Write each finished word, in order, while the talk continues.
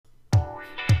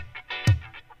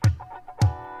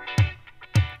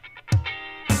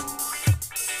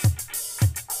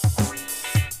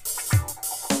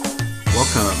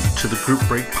Group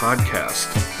Break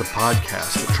Podcast, the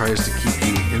podcast that tries to keep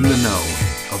you in the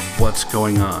know of what's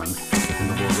going on in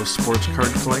the world of sports card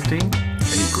collecting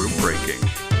and group breaking.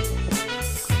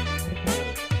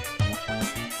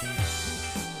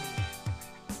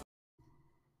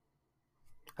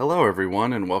 Hello,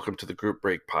 everyone, and welcome to the Group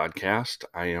Break Podcast.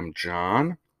 I am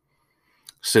John,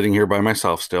 sitting here by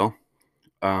myself still,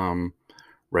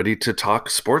 ready to talk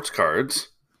sports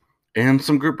cards and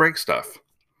some group break stuff.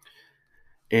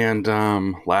 And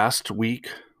last week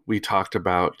we talked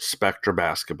about Spectra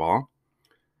basketball.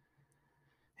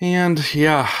 And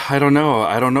yeah, I don't know.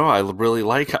 I really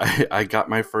like, I got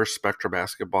my first Spectra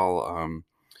basketball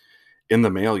in the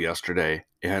mail yesterday,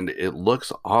 and it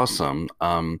looks awesome.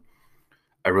 I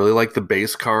really like the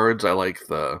base cards. I like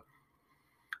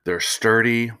they're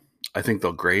sturdy. I think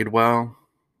they'll grade well.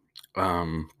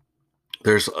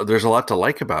 There's a lot to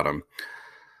like about them.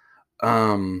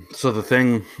 So the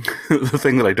thing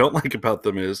that I don't like about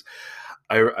them is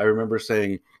I remember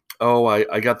saying, oh,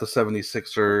 I got the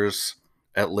 76ers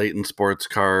at Leighton Sports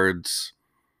Cards,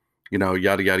 yada,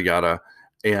 yada, yada.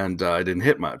 And I didn't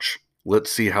hit much.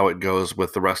 Let's see how it goes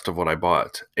with the rest of what I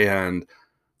bought. And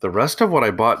the rest of what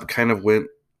I bought kind of went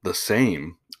the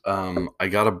same. I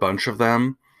got a bunch of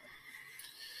them.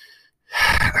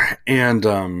 And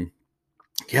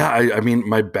I mean,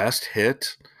 my best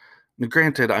hit,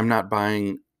 granted, I'm not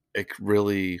buying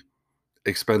really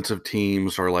expensive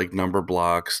teams or like number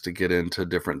blocks to get into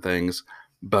different things,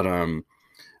 but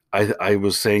I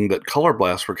was saying that Color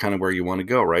Blast were kind of where you want to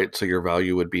go, right? So your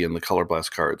value would be in the Color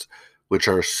Blast cards, which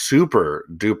are super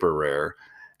duper rare,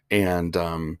 and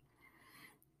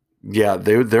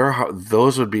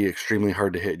those would be extremely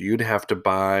hard to hit. You'd have to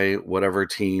buy whatever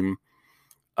team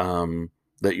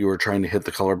that you were trying to hit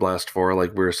the Color Blast for.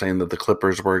 Like we were saying that the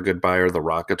Clippers were a good buy or the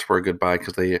Rockets were a good buy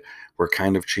because they were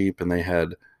kind of cheap and they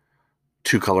had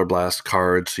 2 Color Blast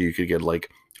cards, so you could get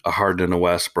like a Harden and a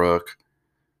Westbrook,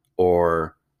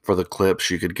 or for the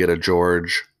Clips you could get a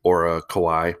George or a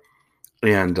Kawhi.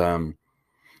 And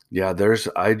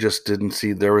I just didn't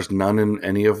see, there was none in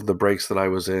any of the breaks that I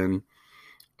was in.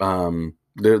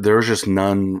 There was just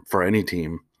none for any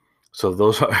team. So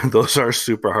those are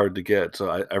super hard to get.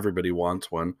 So everybody wants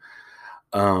one.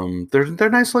 They're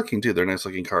nice looking too. They're nice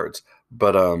looking cards.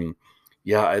 But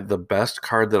the best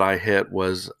card that I hit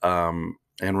was and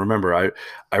remember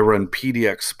I run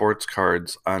PDX Sports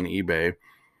Cards on eBay.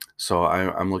 So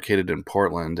I'm located in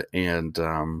Portland, and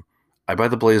I buy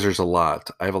the Blazers a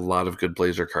lot. I have a lot of good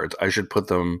Blazer cards. I should put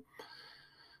them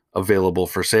available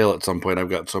for sale at some point. I've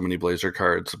got so many Blazer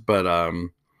cards, but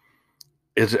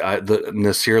the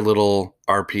Nasir Little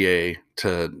RPA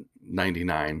to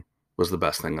 99 was the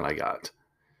best thing that I got.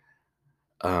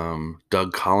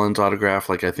 Doug Collins autograph,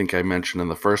 like I think I mentioned in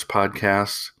the first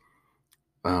podcast.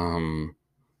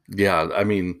 I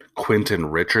mean, Quentin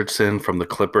Richardson from the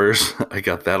Clippers, I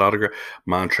got that autograph.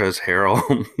 Montrezl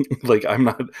Harrell. Like I'm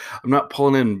not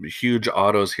pulling in huge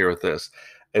autos here with this.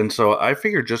 And so I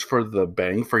figured just for the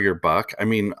bang for your buck, I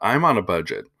mean, I'm on a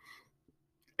budget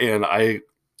and I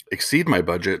exceed my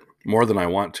budget more than I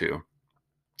want to.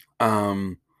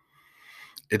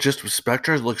 It just,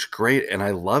 Spectra looks great and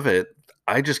I love it.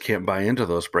 I just can't buy into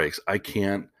those breaks. I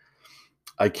can't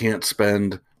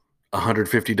spend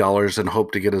 $150 and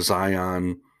hope to get a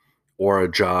Zion or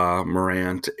a Ja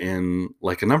Morant in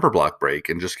like a number block break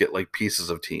and just get like pieces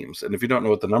of teams. And if you don't know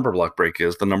what the number block break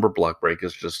is, the number block break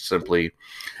is just simply,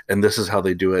 and this is how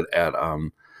they do it at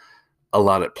a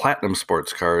lot at Platinum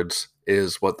Sports Cards,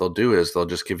 is what they'll do is they'll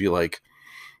just give you like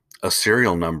a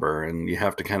serial number, and you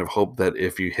have to kind of hope that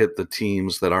if you hit the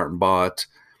teams that aren't bought,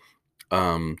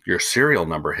 your serial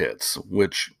number hits,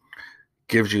 which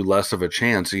gives you less of a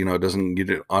chance. You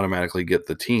didn't automatically get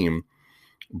the team,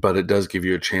 but it does give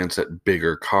you a chance at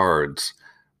bigger cards.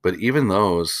 But even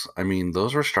those, I mean,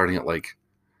 those were starting at like,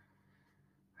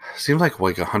 seemed like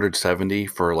 170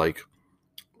 for like,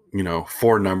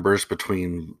 4 numbers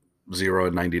between 0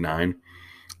 and 99.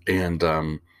 And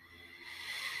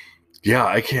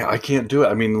I can't do it.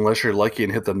 I mean, unless you're lucky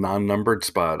and hit the non-numbered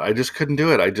spot. I just couldn't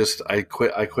do it. I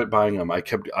quit buying them.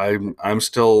 I'm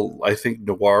still, I think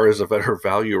Noir is a better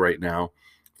value right now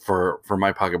for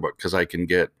my pocketbook, because I can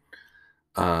get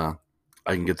the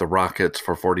Rockets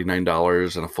for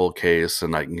 $49 and a full case,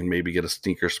 and I can maybe get a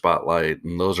sneaker spotlight,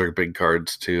 and those are big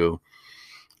cards too.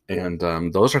 And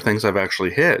those are things I've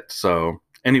actually hit. So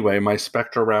anyway, my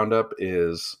Spectra roundup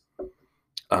is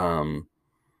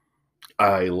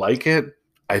I like it.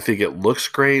 I think it looks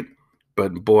great,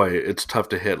 but boy, it's tough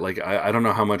to hit. Like I don't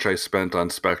know how much I spent on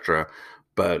Spectra,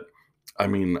 but I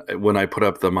mean, when I put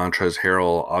up the Montrezl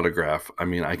Harrell autograph, I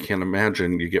mean, I can't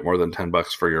imagine you get more than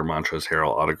 $10 for your Montrezl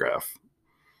Harrell autograph.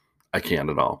 I can't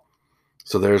at all.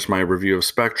 So there's my review of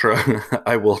Spectra.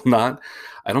 I will not.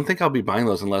 I don't think I'll be buying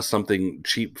those unless something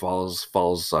cheap falls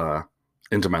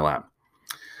into my lap.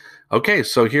 Okay,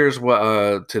 so here's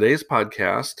what today's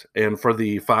podcast, and for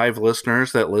the 5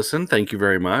 listeners that listen, thank you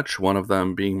very much. One of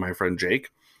them being my friend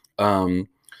Jake.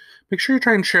 Make sure you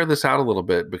try and share this out a little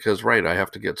bit because, right, I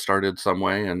have to get started some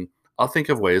way, and I'll think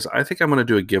of ways. I think I'm going to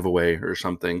do a giveaway or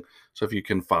something. So if you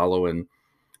can follow and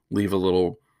leave a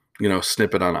little,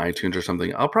 snippet on iTunes or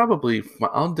something,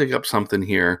 I'll dig up something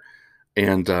here,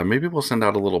 and maybe we'll send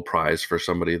out a little prize for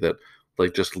somebody that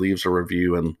like just leaves a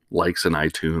review and likes in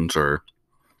iTunes or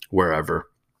wherever,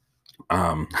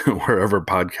 wherever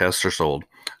podcasts are sold.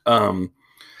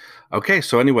 Okay,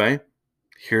 so anyway,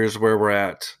 here's where we're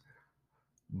at.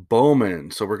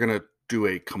 Bowman. So we're going to do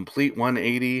a complete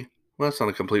 180. Well, it's not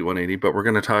a complete 180, but we're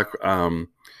going to talk. I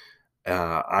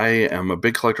am a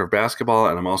big collector of basketball,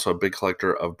 and I'm also a big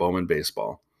collector of Bowman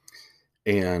baseball.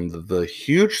 And the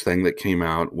huge thing that came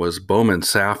out was Bowman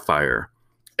Sapphire.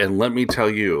 And let me tell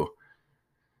you,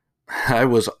 I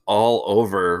was all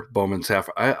over Bowman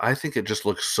Sapphire. I think it just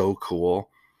looks so cool.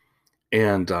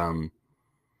 And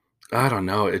I don't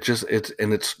know.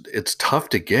 It's tough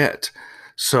to get.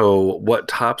 So what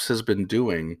Topps has been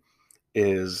doing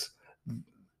is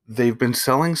they've been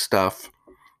selling stuff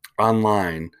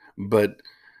online, but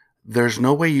there's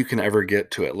no way you can ever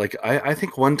get to it. Like I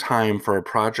think one time for a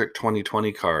Project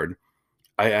 2020 card,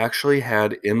 I actually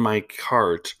had in my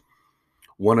cart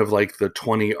one of like the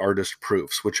 20 artist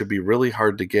proofs, which would be really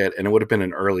hard to get. And it would have been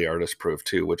an early artist proof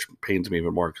too, which pains me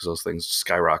even more because those things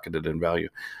skyrocketed in value.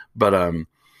 But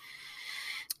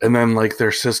and then like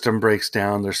their system breaks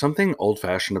down. There's something old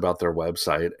fashioned about their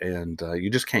website, and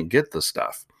you just can't get the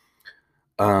stuff.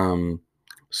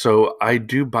 So I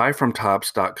do buy from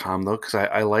Topps.com though, because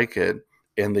I like it,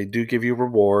 and they do give you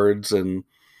rewards, and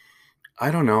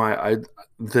I don't know,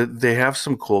 they have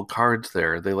some cool cards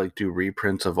there. They like do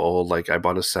reprints of old. Like I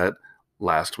bought a set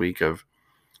last week of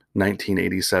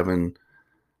 1987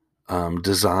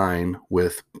 design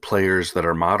with players that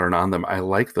are modern on them. I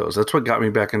like those. That's what got me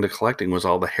back into collecting was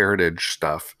all the heritage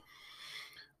stuff.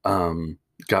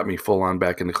 Got me full on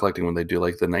back into collecting when they do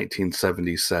like the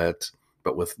 1970 set,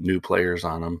 but with new players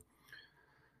on them.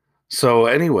 So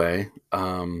anyway,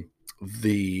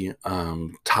 the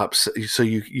Topps. So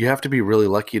you have to be really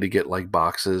lucky to get like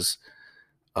boxes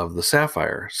of the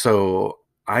Sapphire. So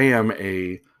I am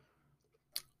a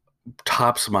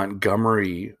Topps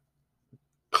Montgomery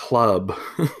club.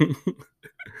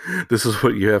 This is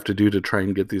what you have to do to try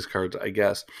and get these cards, I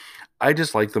guess. I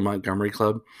just like the Montgomery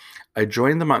Club. I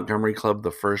joined the Montgomery Club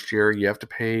the first year. You have to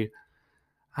pay,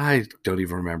 I don't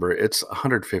even remember. It's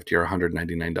 $150 or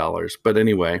 $199. But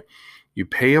anyway, you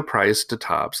pay a price to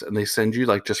Topps, and they send you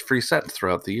like just free sets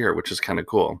throughout the year, which is kind of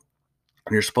cool.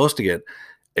 And you're supposed to get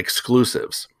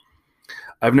exclusives.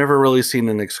 I've never really seen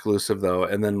an exclusive though.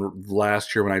 And then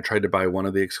last year when I tried to buy one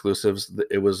of the exclusives,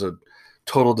 it was a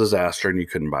total disaster and you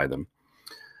couldn't buy them.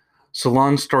 So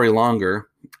long story longer,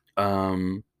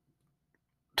 Topps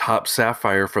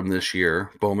Sapphire from this year,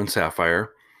 Bowman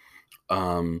Sapphire,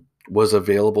 was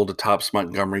available to Topps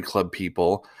Montgomery Club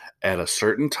people at a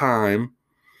certain time,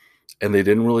 and they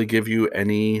didn't really give you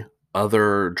any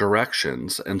other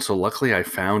directions. And so luckily I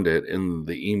found it in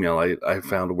the email. I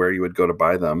found where you would go to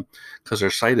buy them because their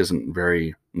site isn't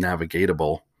very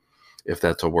navigatable, if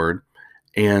that's a word.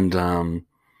 And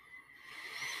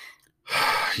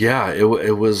yeah,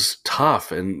 it was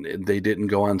tough, and they didn't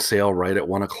go on sale right at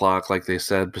 1:00 like they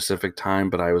said Pacific time,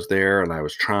 but I was there and I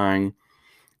was trying,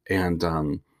 and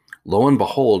lo and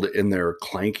behold, in their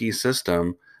clanky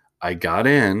system, I got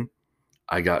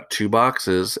 2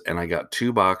 boxes, and I got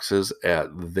 2 boxes at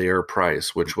their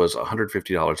price, which was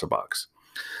 $150 a box.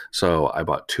 So I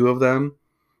bought 2 of them,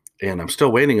 and I'm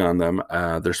still waiting on them.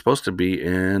 They're supposed to be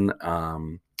in,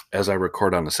 as I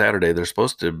record on a Saturday, they're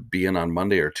supposed to be in on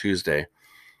Monday or Tuesday.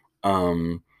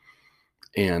 Yeah,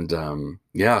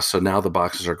 so now the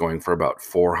boxes are going for about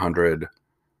 $400,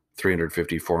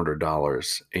 $350,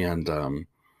 $400. And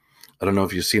I don't know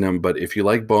if you've seen them, but if you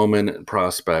like Bowman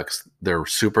prospects, they're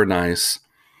super nice.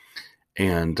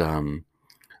 And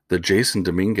the Jason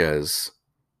Dominguez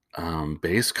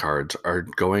base cards are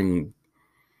going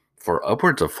for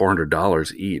upwards of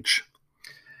 $400 each.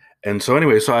 And so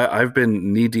anyway, so I've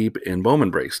been knee deep in Bowman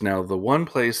breaks. Now, the one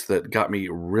place that got me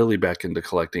really back into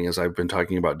collecting, as I've been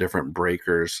talking about different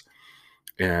breakers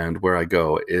and where I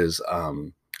go, is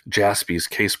Jaspy's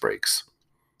Case Breaks,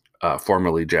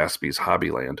 formerly Jaspy's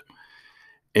Hobbyland.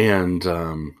 And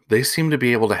they seem to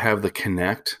be able to have the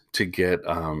connect to get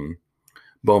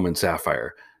Bowman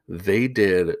Sapphire. They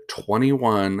did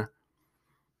 21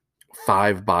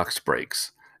 5-box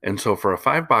breaks. And so for a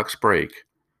 5-box break,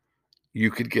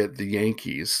 you could get the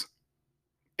Yankees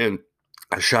and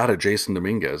a shot at Jason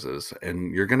Dominguez's,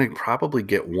 and you're going to probably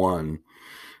get one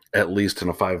at least in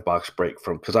a 5-box break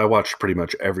from, because I watched pretty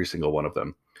much every single one of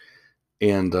them.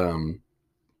 And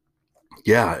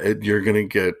you're going to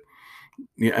get,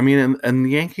 yeah, I mean, and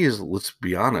the Yankees, let's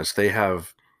be honest, they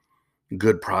have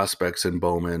good prospects in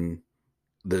Bowman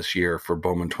this year for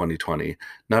Bowman 2020.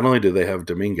 Not only do they have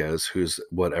Dominguez, who's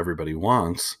what everybody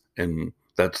wants, and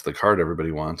that's the card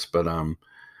everybody wants, but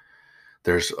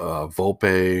there's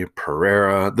Volpe,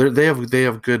 Pereira. They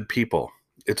have good people.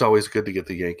 It's always good to get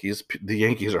the Yankees. The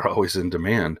Yankees are always in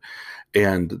demand,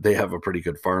 and they have a pretty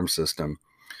good farm system.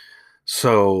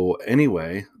 So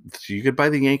anyway, you could buy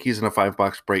the Yankees in a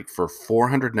 5-box break for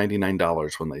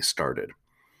 $499 when they started.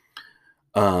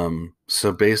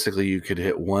 So basically you could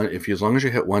hit one, as long as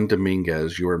you hit one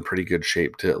Dominguez, you were in pretty good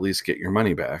shape to at least get your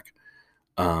money back.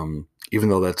 Even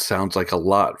though that sounds like a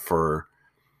lot for,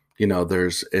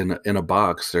 there's in a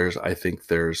box, I think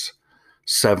there's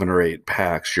 7 or 8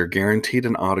 packs. You're guaranteed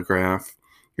an autograph.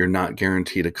 You're not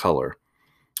guaranteed a color,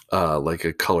 like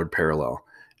a colored parallel.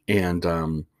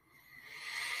 And,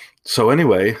 so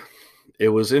anyway, it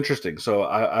was interesting. So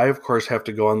I of course have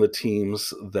to go on the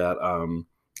teams that,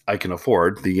 I can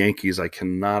afford. The Yankees I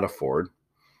cannot afford.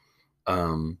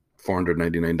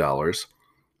 $499.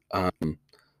 I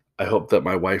hope that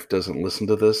my wife doesn't listen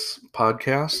to this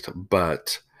podcast,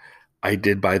 but I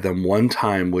did buy them one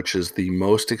time, which is the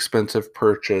most expensive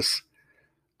purchase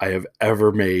I have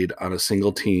ever made on a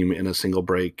single team in a single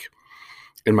break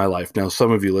in my life. Now,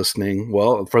 some of you listening,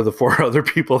 well, for the 4 other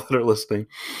people that are listening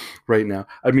right now,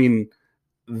 I mean,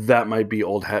 that might be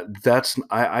old hat.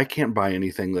 I can't buy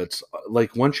anything that's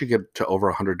like, once you get to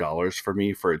over $100 for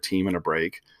me for a team and a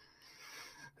break,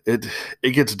 it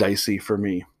gets dicey for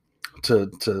me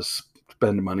to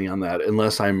spend money on that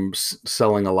unless I'm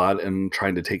selling a lot and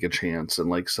trying to take a chance and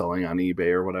like selling on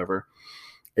eBay or whatever,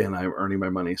 and I'm earning my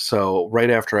money. So right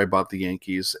after I bought the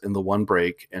Yankees in the one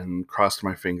break and crossed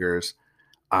my fingers,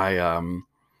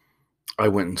 I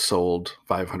went and sold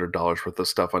 $500 worth of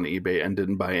stuff on eBay and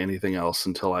didn't buy anything else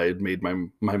until I had made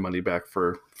my money back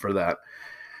for that.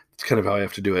 It's kind of how I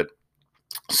have to do it.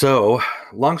 So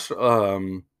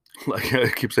like I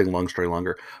keep saying long story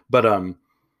longer, but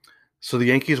so the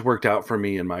Yankees worked out for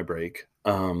me in my break.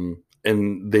 And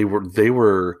they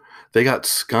got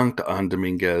skunked on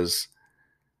Dominguez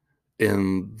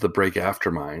in the break after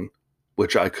mine,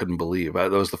 which I couldn't believe. That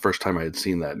was the first time I had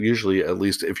seen that. Usually, at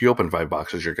least if you open 5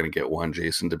 boxes, you're going to get one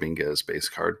Jason Dominguez base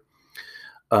card.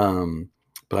 But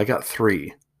I got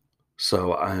 3.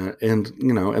 So and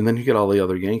then you get all the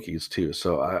other Yankees too.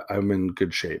 So I'm in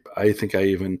good shape. I think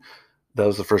that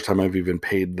was the first time I've even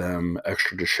paid them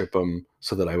extra to ship them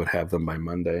so that I would have them by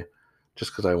Monday,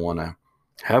 just because I want to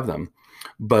have them.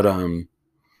 But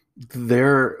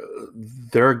they're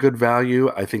a good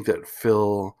value. I think that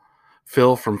Phil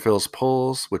from Phil's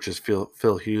Polls, which is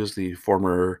Phil Hughes, the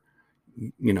former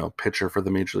pitcher for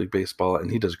the Major League Baseball,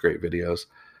 and he does great videos.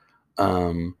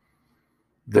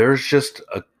 There's just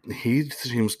he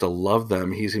seems to love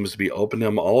them. He seems to be opening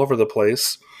them all over the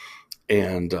place,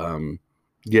 and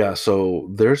so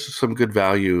there's some good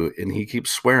value. And he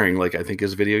keeps swearing, like I think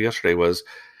his video yesterday was,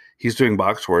 he's doing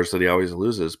box wars that he always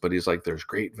loses, but he's like, there's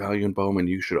great value in Bowman.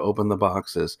 You should open the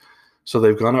boxes. So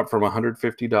they've gone up from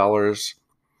 $150,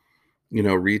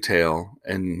 retail.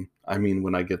 And I mean,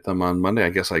 when I get them on Monday, I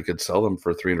guess I could sell them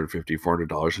for $350,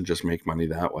 $400 and just make money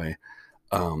that way.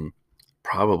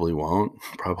 Probably won't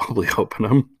probably open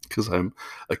them because I'm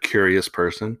a curious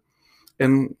person.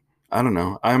 And I don't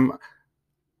know. I'm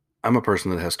a person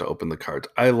that has to open the cards.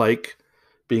 I like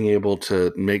being able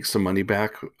to make some money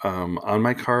back on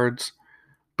my cards.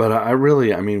 But I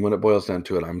mean, when it boils down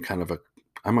to it,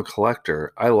 I'm a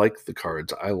collector. I like the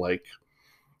cards. I like,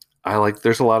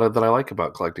 there's a lot of that I like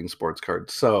about collecting sports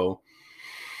cards. So,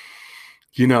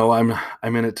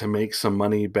 I'm in it to make some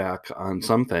money back on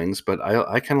some things, but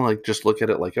I kind of like just look at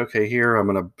it like, okay, here, I'm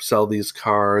going to sell these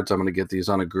cards. I'm going to get these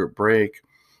on a group break.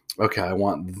 Okay, I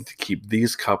want to keep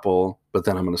these couple, but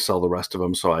then I'm going to sell the rest of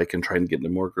them so I can try and get into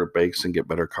more group breaks and get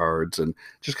better cards, and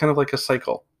just kind of like a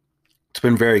cycle. It's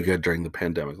been very good during the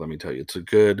pandemic. Let me tell you, it's a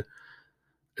good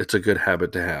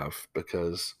habit to have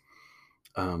because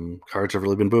cards have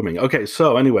really been booming. Okay,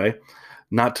 so anyway,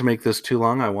 not to make this too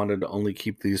long, I wanted to only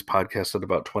keep these podcasts at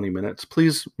about 20 minutes.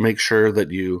 Please make sure that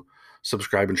you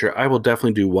subscribe and share. I will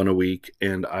definitely do one a week.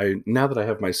 And now that I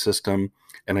have my system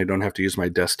and I don't have to use my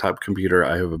desktop computer,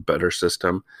 I have a better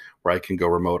system where I can go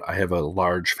remote. I have a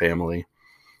large family.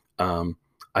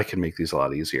 I can make these a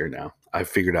lot easier now. I've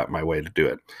figured out my way to do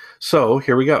it. So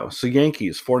here we go. So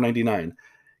Yankees, $4.99.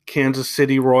 Kansas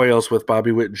City Royals with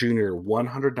Bobby Witt Jr.,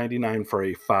 $199 for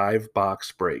a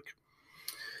 5-box break.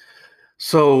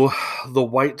 So the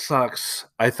White Sox,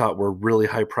 I thought, were really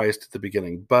high priced at the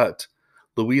beginning, but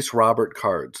Luis Robert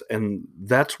cards, and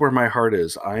that's where my heart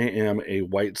is. I am a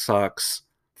White Sox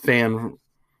fan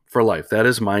for life. That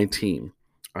is my team.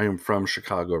 I am from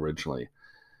Chicago originally.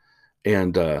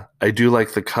 And I do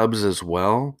like the Cubs as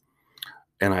well,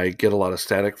 and I get a lot of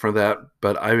static from that,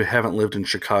 but I haven't lived in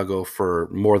Chicago for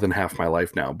more than half my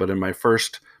life now. But in my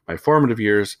formative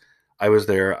years, I was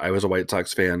there. I was a White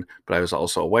Sox fan, but I was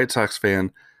also a White Sox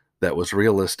fan that was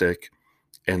realistic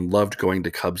and loved going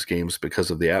to Cubs games because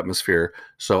of the atmosphere.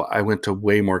 So I went to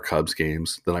way more Cubs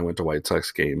games than I went to White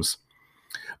Sox games.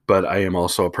 But I am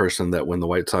also a person that when the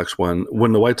White Sox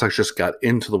just got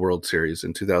into the World Series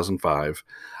in 2005,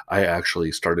 I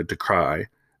actually started to cry.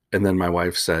 And then my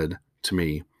wife said to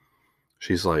me,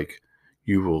 she's like,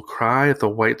 you will cry at the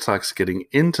White Sox getting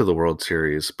into the World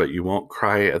Series, but you won't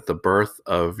cry at the birth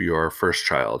of your first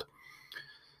child.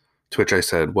 To which I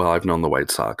said, well, I've known the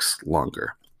White Sox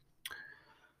longer.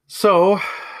 So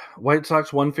White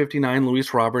Sox 159,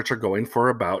 Luis Roberts are going for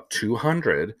about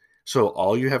 200. So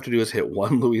all you have to do is hit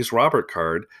one Luis Robert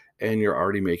card, and you're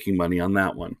already making money on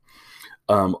that one.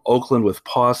 Oakland with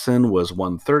Pawson was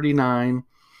 139.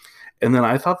 And then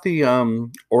I thought the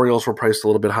Orioles were priced a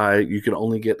little bit high. You could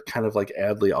only get kind of like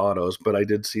Adley autos, but I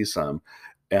did see some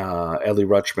Adley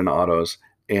Rutschman autos,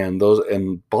 and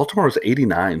Baltimore was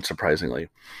 89, surprisingly.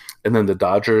 And then the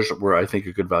Dodgers were, I think,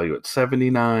 a good value at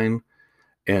 79,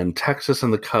 and Texas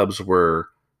and the Cubs were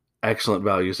excellent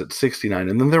values at 69.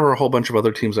 And then there were a whole bunch of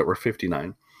other teams that were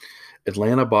 59.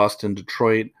 Atlanta, Boston,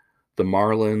 Detroit, the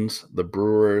Marlins, the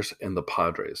Brewers, and the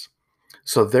Padres.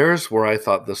 So there's where I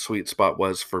thought the sweet spot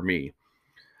was for me.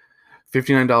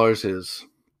 $59 is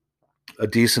a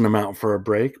decent amount for a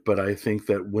break, but I think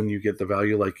that when you get the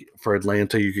value, like for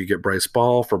Atlanta, you could get Bryce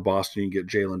Ball. For Boston, you get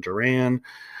Jalen Duran.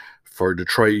 For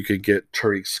Detroit, you could get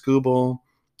Tariq Skubal.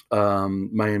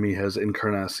 Miami has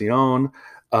Encarnacion.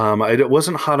 I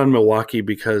wasn't hot on Milwaukee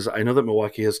because I know that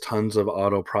Milwaukee has tons of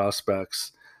auto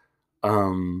prospects,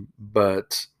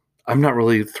 but I'm not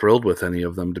really thrilled with any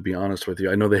of them, to be honest with you.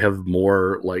 I know they have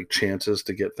more like chances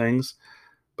to get things,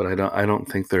 but I don't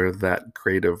think they're that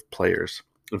great of players,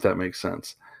 if that makes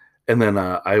sense. And then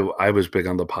I was big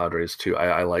on the Padres too.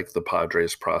 I like the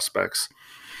Padres prospects.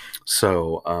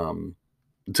 So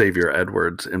Xavier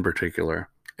Edwards in particular,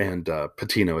 and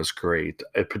Patino is great.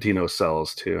 Patino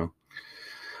sells too.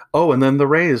 Oh, and then the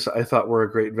Rays I thought were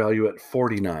a great value at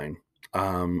 49.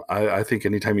 I think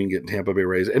anytime you can get Tampa Bay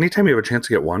Rays, anytime you have a chance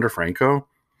to get Wander Franco,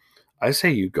 I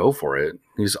say you go for it.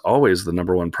 He's always the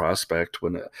number one prospect.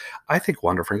 I think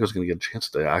Wander Franco is going to get a chance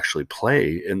to actually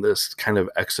play in this kind of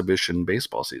exhibition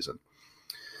baseball season.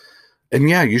 And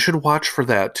yeah, you should watch for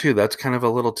that too. That's kind of a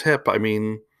little tip. I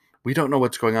mean, we don't know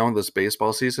what's going on with this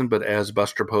baseball season, but as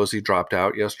Buster Posey dropped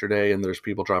out yesterday and there's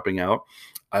people dropping out,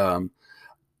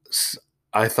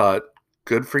 I thought,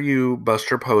 good for you,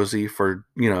 Buster Posey, for,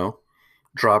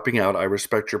 dropping out. I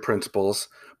respect your principles.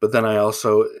 But then I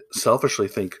also selfishly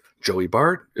think, is Joey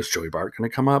Bart going to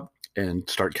come up and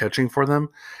start catching for them?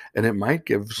 And it might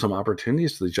give some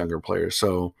opportunities to these younger players.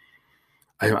 So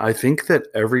I think that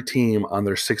every team on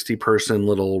their 60-person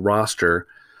little roster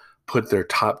put their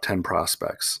top 10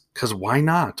 prospects, because why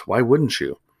not? Why wouldn't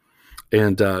you?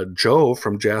 And Joe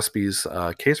from Jaspy's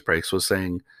Case Breaks was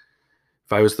saying,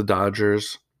 if I was the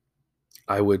Dodgers,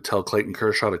 I would tell Clayton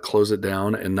Kershaw to close it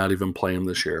down and not even play him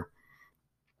this year.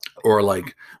 Or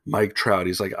like Mike Trout,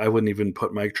 he's like, I wouldn't even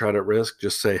put Mike Trout at risk.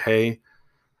 Just say, hey,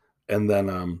 and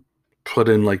then put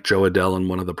in like Joe Adell and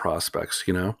one of the prospects,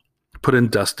 Put in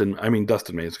Dustin. I mean,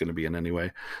 Dustin May is going to be in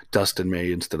anyway. Dustin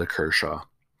May instead of Kershaw.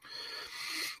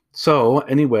 So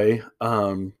anyway,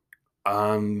 I'll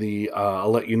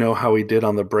let you know how we did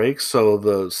on the breaks. So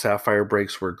the Sapphire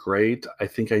breaks were great. I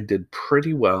think I did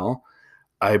pretty well.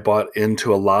 I bought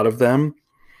into a lot of them.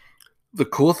 The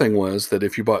cool thing was that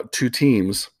if you bought two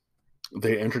teams,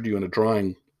 they entered you in a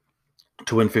drawing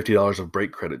to win $50 of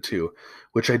break credit too,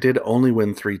 which I did only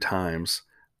win 3 times.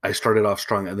 I started off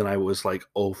strong, and then I was like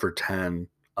 0 for 10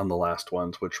 on the last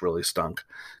ones, which really stunk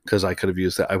because I could have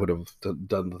used that. I would have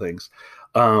done things.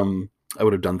 I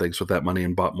would have done things with that money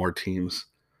and bought more teams.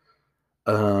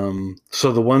 So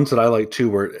the ones that I like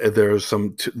too were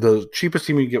the cheapest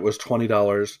team you get was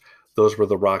 $20. Those were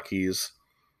the Rockies.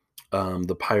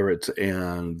 the Pirates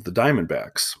and the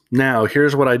Diamondbacks. Now,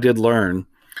 here's what I did learn.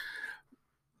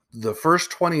 The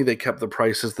first 20, they kept the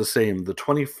prices the same. The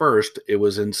 21st, it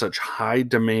was in such high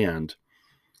demand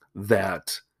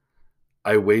that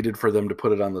I waited for them to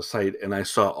put it on the site, and I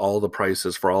saw all the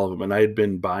prices for all of them. And I had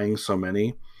been buying so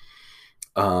many,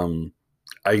 I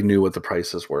knew what the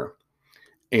prices were.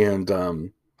 And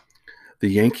the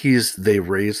Yankees, they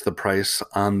raised the price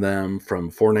on them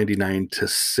from $4.99 to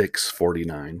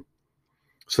 $6.49.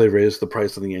 So they raised the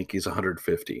price of the Yankees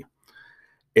 $150.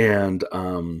 And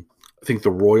I think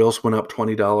the Royals went up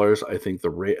 $20. I think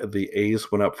the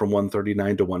A's went up from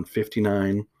 $139 to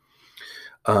 $159.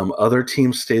 Other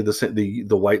teams stayed the same.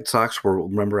 The White Sox were,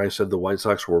 remember I said the White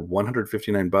Sox were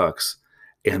 $159,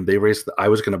 and they raised. I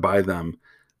was going to buy them.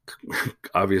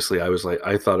 Obviously,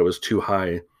 I thought it was too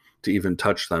high to even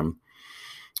touch them,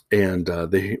 and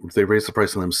they raised the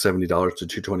price on them $70 to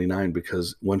 $229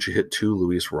 because once you hit two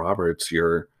Luis Roberts,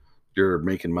 you're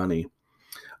making money.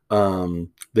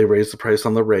 They raised the price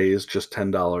on the Rays just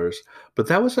 $10, but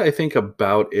that was, I think,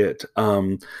 about it.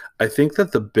 I think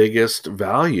that the biggest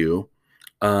value,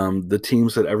 the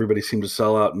teams that everybody seemed to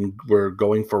sell out and were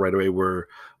going for right away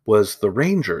was the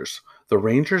Rangers. The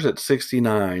Rangers at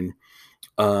 69.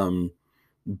 Phil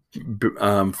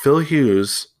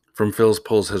Hughes from Phil's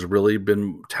Pulls has really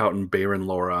been touting Bayron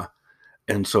Lora,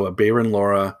 and so a Bayron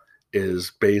Lora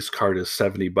base card is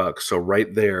 $70. So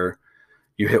right there,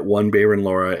 you hit one Bayron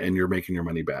Lora and you're making your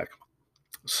money back.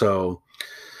 So,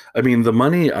 I mean, the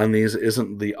money on these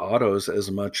isn't the autos as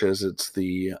much as it's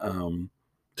the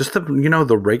just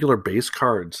the regular base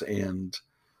cards, and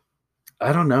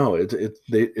I don't know.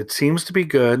 It seems to be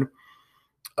good.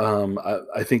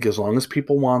 I think as long as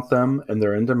people want them and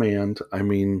they're in demand. I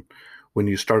mean, when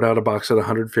you start out a box at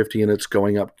 150 and it's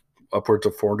going up upwards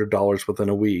of $400 within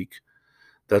a week,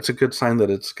 that's a good sign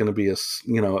that it's going to be a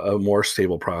more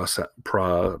stable product.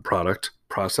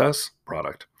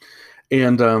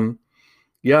 And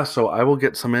yeah, so I will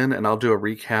get some in and I'll do a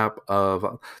recap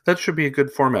of that. Should be a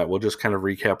good format. We'll just kind of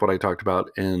recap what I talked about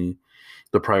in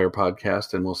the prior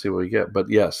podcast and we'll see what we get. But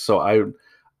yes, so I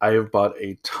have bought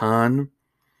a ton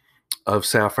of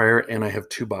Sapphire and I have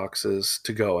 2 boxes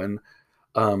to go. And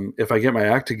if I get my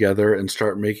act together and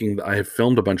start I have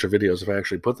filmed a bunch of videos. If I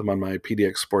actually put them on my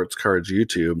PDX Sports Cards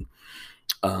YouTube,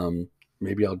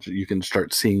 maybe you can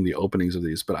start seeing the openings of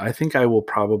these. But I think I will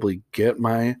probably get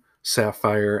my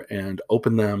Sapphire and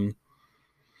open them.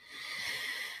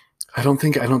 I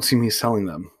don't see me selling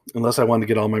them unless I want to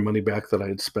get all my money back that I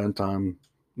had spent on,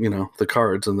 the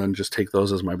cards and then just take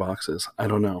those as my boxes. I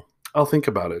don't know. I'll think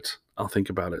about it.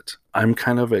 I'm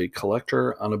kind of a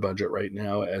collector on a budget right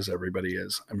now, as everybody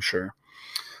is, I'm sure.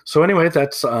 So anyway,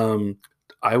 that's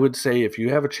I would say if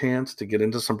you have a chance to get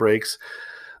into some breaks,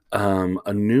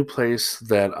 a new place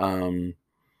that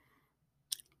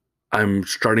I'm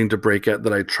starting to break at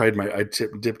that I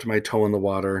dipped my toe in the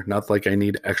water. Not like I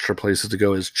need extra places to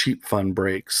go, is Cheap Fun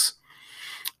Breaks.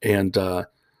 And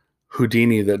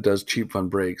Houdini that does Cheap Fun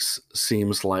Breaks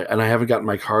seems like, and I haven't gotten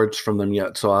my cards from them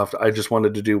yet. So I just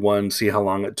wanted to do one, see how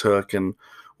long it took and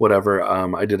whatever.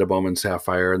 I did a Bowman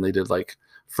Sapphire and they did like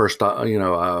first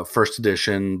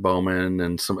edition Bowman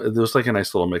and it was like a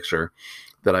nice little mixture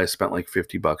that I spent like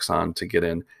 $50 on to get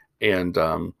in. And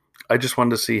I just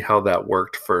wanted to see how that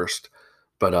worked first.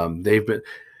 But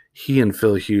he and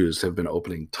Phil Hughes have been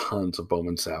opening tons of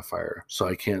Bowman Sapphire. So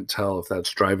I can't tell if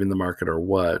that's driving the market or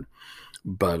what.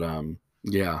 But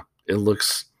yeah, it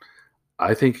looks,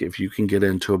 I think if you can get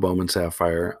into a Bowman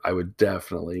Sapphire, I would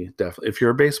definitely, if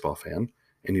you're a baseball fan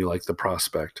and you like the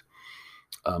prospect,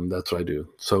 that's what I do.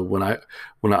 So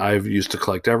when I've used to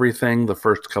collect everything, the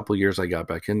first couple of years I got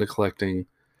back into collecting,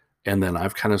 and then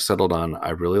I've kind of settled on, I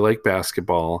really like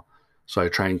basketball. So I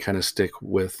try and kind of stick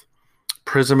with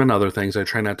Prism and other things. I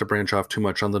try not to branch off too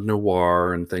much on the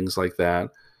noir and things like that.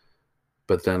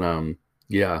 But then,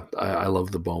 yeah, I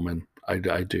love the Bowman. I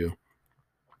do.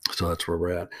 So that's where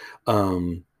we're at.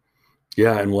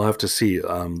 Yeah, and we'll have to see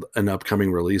in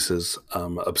upcoming releases.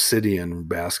 Obsidian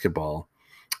Basketball,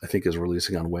 I think, is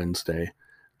releasing on Wednesday.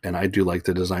 And I do like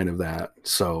the design of that.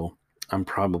 So I'm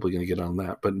probably going to get on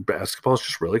that. But basketball is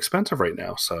just really expensive right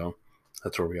now. So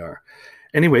that's where we are.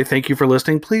 Anyway, thank you for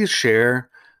listening. Please share.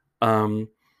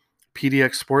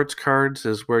 PDX Sports Cards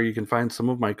is where you can find some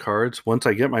of my cards. Once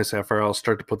I get my Sapphire, I'll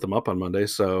start to put them up on Monday.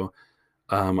 So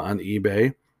on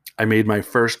eBay, I made my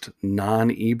first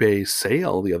non-eBay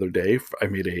sale the other day. I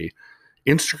made a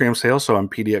Instagram sale. So on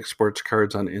PDX Sports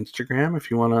Cards on Instagram, if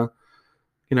you want to,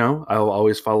 I'll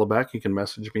always follow back. You can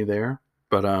message me there.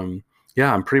 But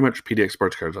yeah, I'm pretty much PDX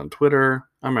Sports Cards on Twitter.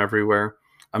 I'm everywhere.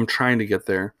 I'm trying to get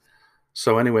there.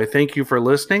 So anyway, thank you for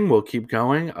listening. We'll keep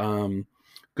going.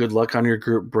 Good luck on your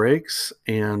group breaks,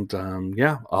 and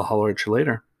yeah, I'll holler at you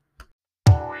later.